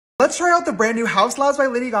Let's try out the brand new Haus Labs by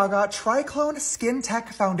Lady Gaga Triclone Skin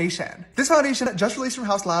Tech Foundation. This foundation just released from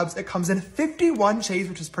Haus Labs. It comes in 51 shades,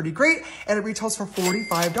 which is pretty great, and it retails for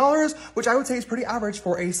 $45, which I would say is pretty average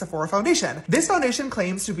for a Sephora foundation. This foundation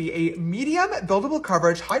claims to be a medium, buildable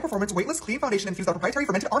coverage, high performance, weightless, clean foundation infused with proprietary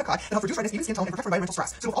fermented arnica that helps reduce redness, even skin tone, and protect from environmental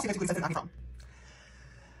stress. So it will also anti-gluten sensitive acne prone.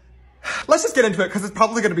 Let's just get into it because it's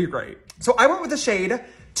probably going to be great. So I went with the shade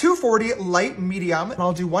 240 light medium, and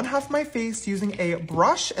I'll do one half of my face using a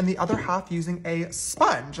brush and the other half using a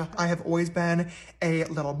sponge. I have always been a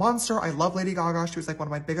little monster. I love Lady Gaga. She was like one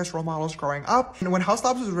of my biggest role models growing up. And when Haus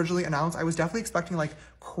Labs was originally announced, I was definitely expecting like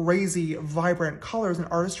crazy, vibrant colors and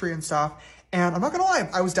artistry and stuff. And I'm not gonna lie,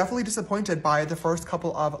 I was definitely disappointed by the first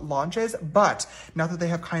couple of launches, but now that they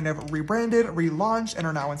have kind of rebranded, relaunched, and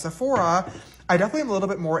are now in Sephora, I definitely am a little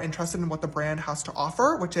bit more interested in what the brand has to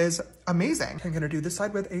offer, which is amazing. I'm gonna do this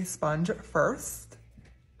side with a sponge first.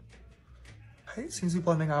 Okay, seems to be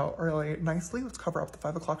blending out really nicely. Let's cover up the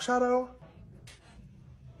 5 o'clock shadow.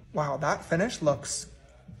 Wow, that finish looks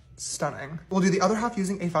stunning. We'll do the other half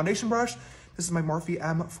using a foundation brush. This is my Morphe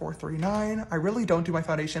M439. I really don't do my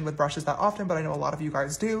foundation with brushes that often, but I know a lot of you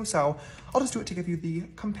guys do, so I'll just do it to give you the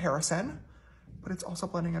comparison. But it's also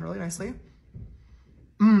blending in really nicely.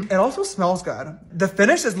 It also smells good. The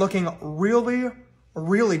finish is looking really,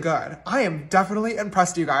 really good. I am definitely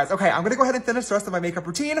impressed, you guys. Okay, I'm gonna go ahead and finish the rest of my makeup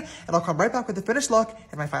routine, and I'll come right back with the finished look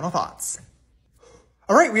and my final thoughts.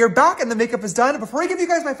 All right, we are back and the makeup is done. Before I give you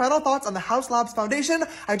guys my final thoughts on the Haus Labs foundation,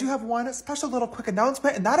 I do have one special little quick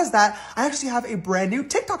announcement, and that is that I actually have a brand new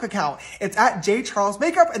TikTok account. It's at J Charles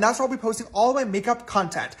Makeup, and that's where I'll be posting all my makeup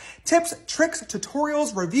content. Tips, tricks,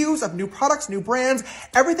 tutorials, reviews of new products, new brands,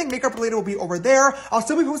 everything makeup related will be over there. I'll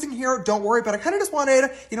still be posting here, don't worry, but I kind of just wanted,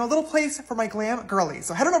 you know, a little place for my glam girlies.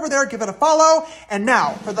 So head on over there, give it a follow. And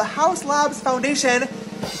now for the Haus Labs foundation,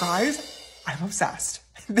 guys, I'm obsessed.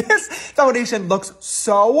 This foundation looks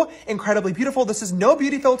so incredibly beautiful. This is no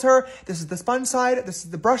beauty filter. This is the sponge side. This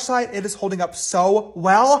is the brush side. It is holding up so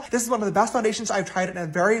well. This is one of the best foundations I've tried in a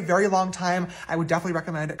very, very long time. I would definitely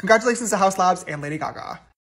recommend it. Congratulations to Haus Labs and Lady Gaga.